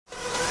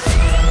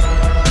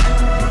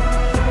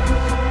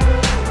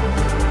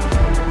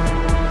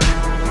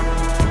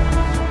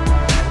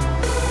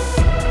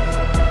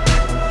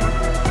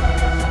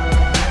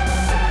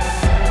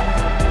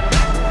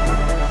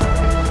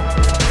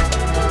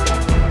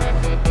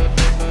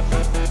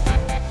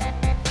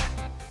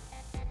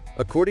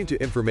According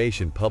to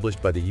information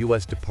published by the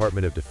U.S.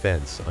 Department of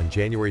Defense on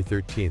January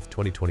 13,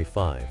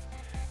 2025,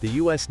 the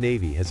U.S.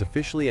 Navy has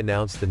officially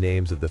announced the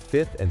names of the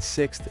 5th and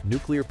 6th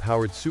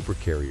nuclear-powered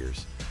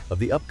supercarriers of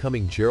the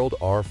upcoming Gerald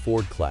R.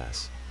 Ford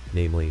class,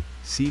 namely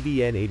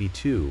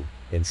CVN-82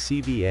 and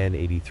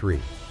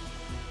CVN-83.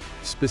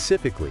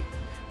 Specifically,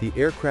 the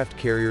aircraft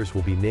carriers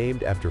will be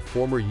named after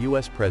former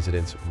U.S.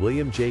 Presidents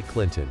William J.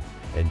 Clinton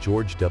and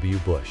George W.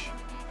 Bush.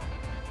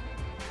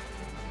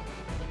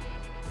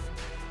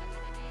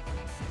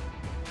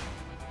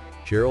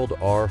 Gerald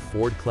R.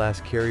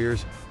 Ford-class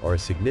carriers are a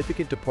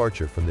significant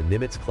departure from the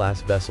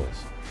Nimitz-class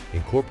vessels,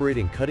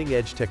 incorporating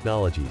cutting-edge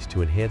technologies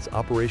to enhance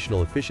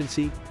operational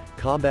efficiency,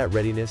 combat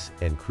readiness,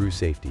 and crew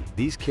safety.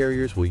 These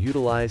carriers will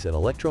utilize an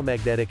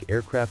electromagnetic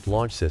aircraft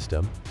launch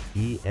system,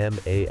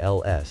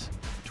 EMALS,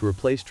 to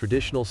replace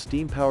traditional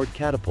steam-powered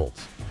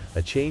catapults,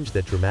 a change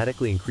that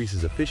dramatically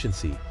increases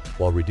efficiency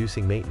while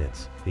reducing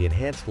maintenance. The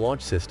enhanced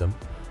launch system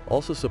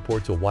also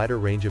supports a wider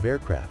range of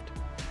aircraft,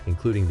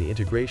 including the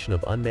integration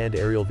of unmanned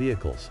aerial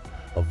vehicles,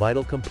 a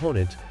vital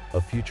component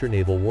of future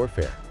naval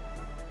warfare.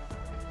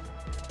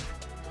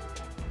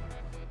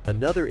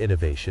 Another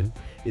innovation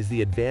is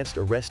the advanced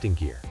arresting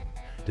gear,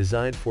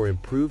 designed for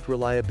improved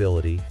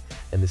reliability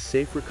and the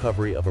safe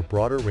recovery of a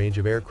broader range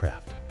of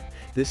aircraft.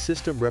 This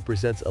system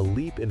represents a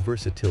leap in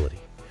versatility,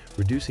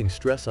 reducing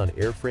stress on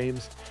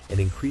airframes and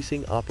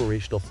increasing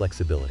operational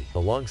flexibility.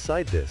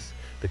 Alongside this,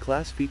 the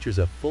class features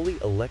a fully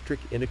electric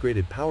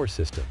integrated power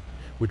system,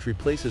 which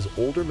replaces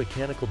older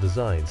mechanical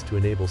designs to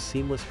enable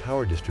seamless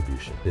power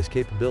distribution. This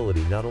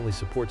capability not only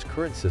supports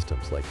current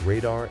systems like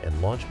radar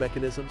and launch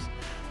mechanisms,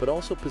 but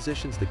also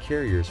positions the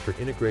carriers for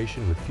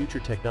integration with future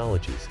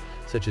technologies,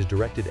 such as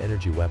directed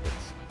energy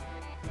weapons.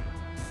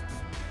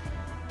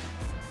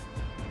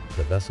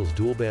 The vessel's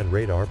dual-band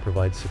radar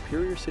provides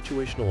superior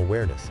situational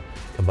awareness,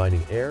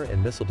 combining air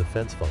and missile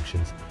defense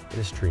functions in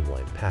a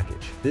streamlined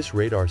package. This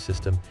radar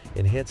system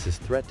enhances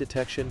threat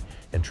detection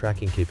and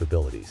tracking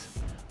capabilities,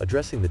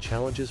 addressing the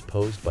challenges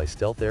posed by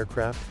stealth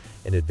aircraft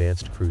and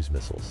advanced cruise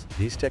missiles.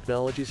 These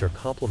technologies are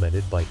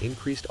complemented by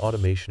increased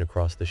automation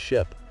across the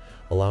ship,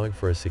 allowing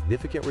for a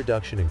significant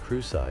reduction in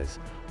crew size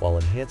while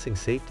enhancing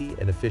safety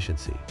and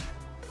efficiency.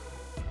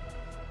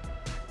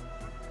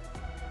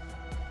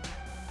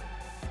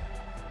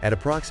 At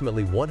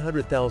approximately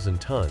 100,000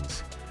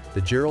 tons,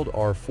 the Gerald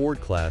R. Ford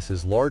class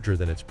is larger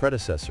than its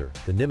predecessor,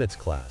 the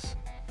Nimitz-class,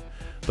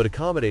 but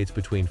accommodates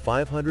between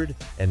 500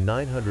 and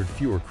 900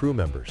 fewer crew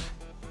members.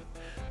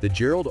 The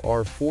Gerald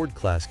R. Ford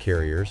class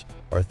carriers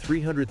are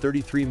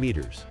 333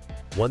 meters,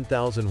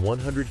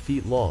 1,100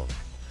 feet long,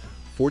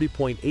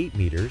 40.8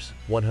 meters,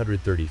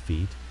 130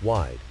 feet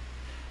wide,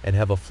 and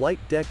have a flight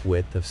deck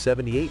width of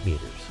 78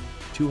 meters,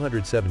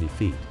 270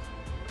 feet.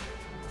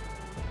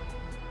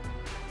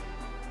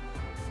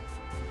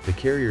 The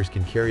carriers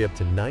can carry up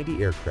to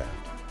 90 aircraft,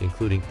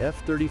 including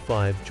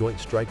F-35 Joint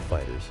Strike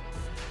Fighters,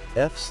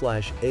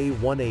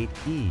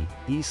 F/A-18E,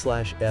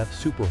 E/F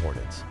Super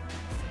Hornets,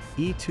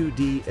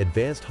 E-2D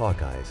Advanced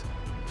Hawkeyes,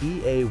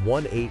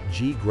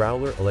 EA-18G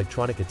Growler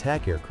Electronic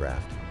Attack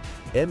Aircraft,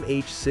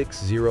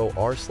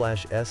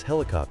 MH-60R/S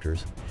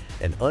helicopters,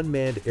 and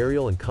unmanned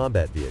aerial and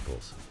combat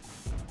vehicles.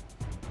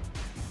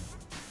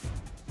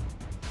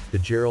 The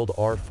Gerald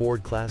R.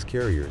 Ford class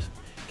carriers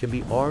can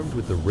be armed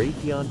with the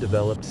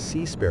Raytheon-developed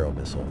Sea Sparrow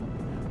missile,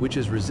 which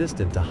is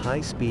resistant to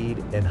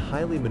high-speed and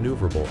highly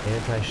maneuverable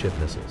anti-ship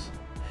missiles.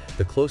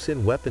 The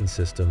close-in weapon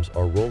systems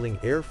are rolling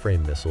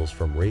airframe missiles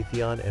from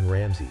Raytheon and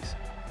Ramses.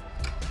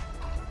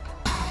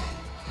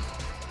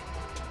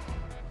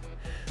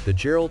 The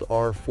Gerald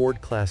R.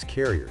 Ford class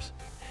carriers,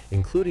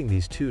 including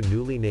these two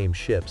newly named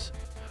ships,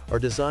 are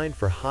designed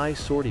for high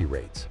sortie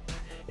rates,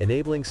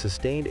 enabling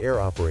sustained air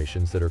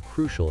operations that are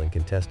crucial in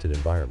contested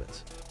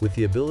environments. With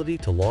the ability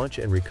to launch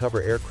and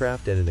recover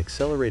aircraft at an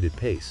accelerated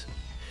pace,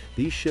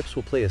 these ships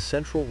will play a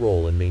central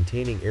role in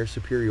maintaining air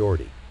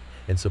superiority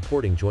and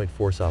supporting joint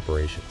force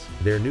operations.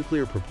 Their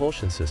nuclear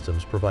propulsion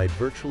systems provide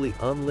virtually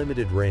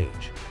unlimited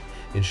range,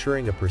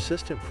 ensuring a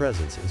persistent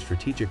presence in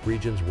strategic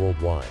regions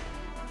worldwide.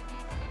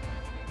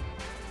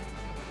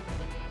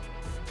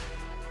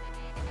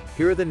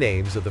 Here are the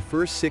names of the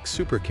first 6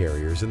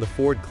 supercarriers in the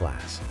Ford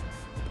class,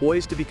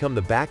 poised to become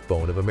the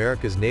backbone of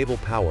America's naval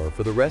power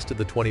for the rest of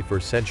the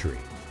 21st century.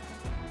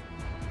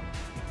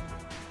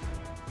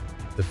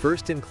 The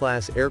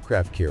first-in-class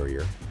aircraft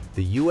carrier,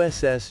 the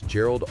USS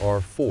Gerald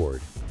R.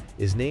 Ford,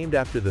 is named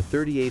after the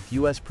 38th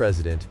U.S.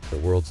 President. The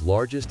world's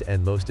largest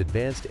and most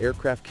advanced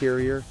aircraft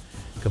carrier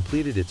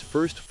completed its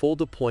first full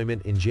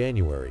deployment in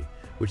January,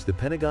 which the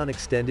Pentagon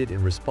extended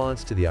in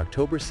response to the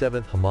October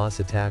 7th Hamas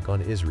attack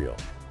on Israel.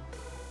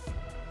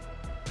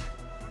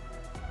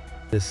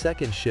 The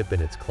second ship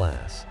in its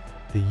class,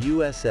 the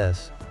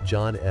USS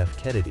John F.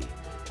 Kennedy,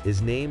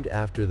 is named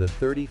after the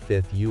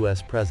 35th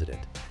U.S.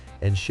 President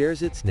and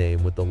shares its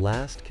name with the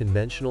last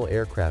conventional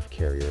aircraft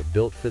carrier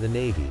built for the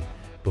Navy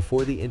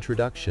before the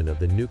introduction of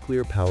the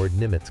nuclear-powered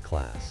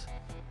Nimitz-class.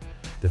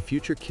 The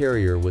future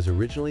carrier was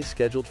originally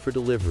scheduled for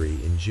delivery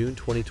in June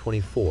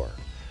 2024,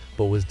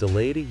 but was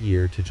delayed a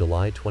year to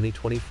July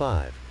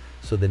 2025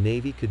 so the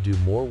Navy could do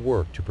more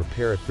work to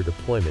prepare it for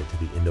deployment to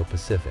the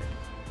Indo-Pacific.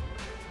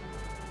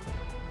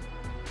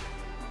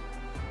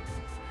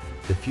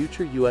 The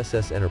future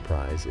USS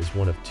Enterprise is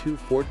one of 2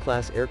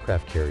 Ford-class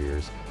aircraft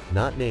carriers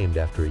not named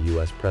after a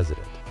U.S.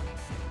 president.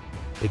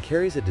 It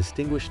carries a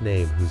distinguished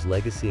name whose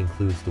legacy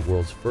includes the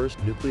world's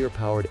first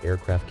nuclear-powered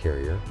aircraft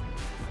carrier,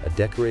 a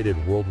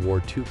decorated World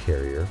War II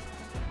carrier,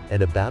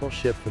 and a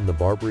battleship from the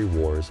Barbary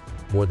Wars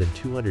more than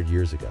 200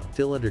 years ago.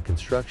 Still under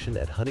construction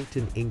at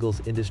Huntington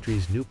Ingalls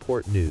Industries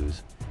Newport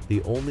News,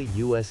 the only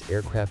U.S.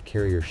 aircraft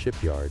carrier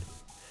shipyard,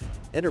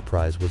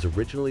 Enterprise was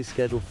originally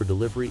scheduled for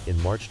delivery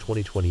in March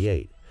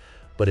 2028,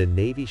 but a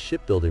Navy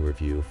shipbuilding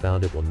review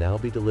found it will now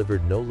be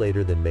delivered no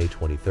later than May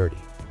 2030.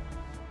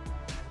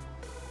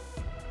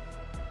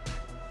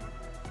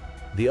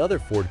 The other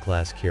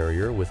Ford-class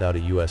carrier without a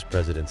U.S.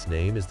 president's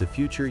name is the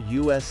future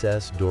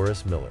USS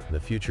Doris Miller. The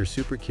future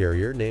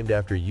supercarrier, named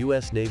after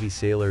U.S. Navy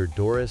sailor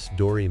Doris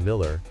 "Dory"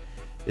 Miller,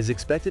 is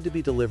expected to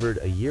be delivered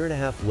a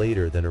year-and-a-half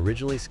later than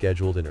originally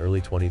scheduled in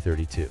early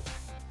 2032.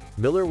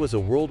 Miller was a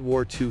World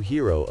War II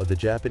hero of the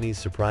Japanese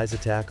surprise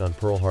attack on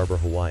Pearl Harbor,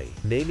 Hawaii.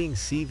 Naming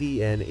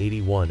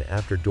CVN-81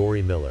 after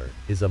Dory Miller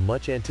is a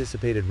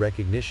much-anticipated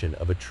recognition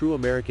of a true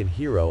American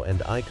hero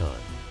and icon.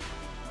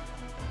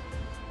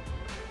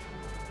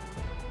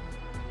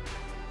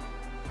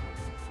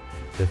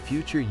 The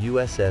future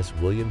USS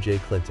William J.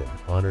 Clinton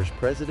honors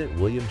President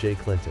William J.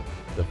 Clinton,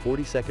 the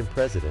 42nd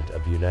President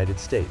of the United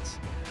States,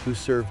 who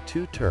served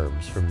 2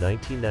 terms from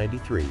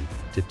 1993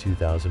 to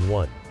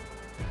 2001.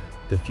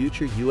 The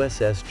future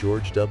USS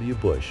George W.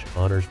 Bush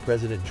honors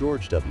President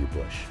George W.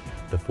 Bush,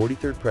 the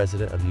 43rd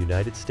President of the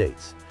United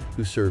States,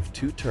 who served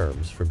 2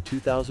 terms from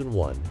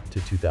 2001 to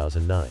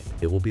 2009.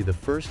 It will be the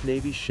first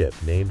Navy ship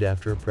named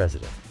after a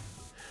president.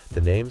 The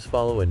names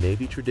follow a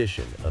Navy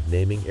tradition of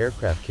naming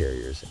aircraft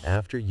carriers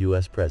after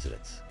U.S.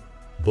 presidents.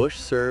 Bush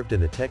served in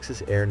the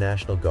Texas Air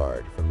National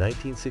Guard from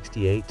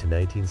 1968 to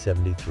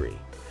 1973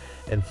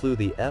 and flew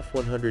the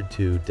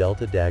F-102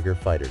 Delta Dagger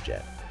fighter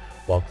jet,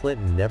 while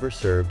Clinton never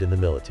served in the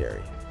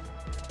military.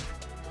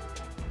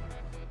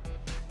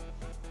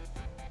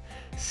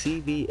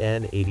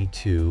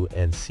 CVN-82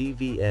 and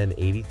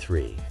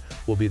CVN-83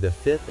 will be the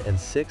 5th and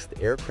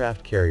 6th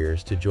aircraft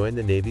carriers to join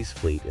the Navy's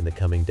fleet in the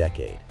coming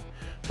decade.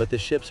 But the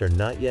ships are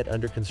not yet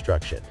under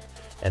construction,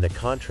 and a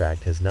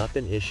contract has not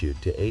been issued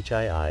to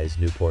HII's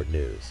Newport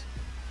News.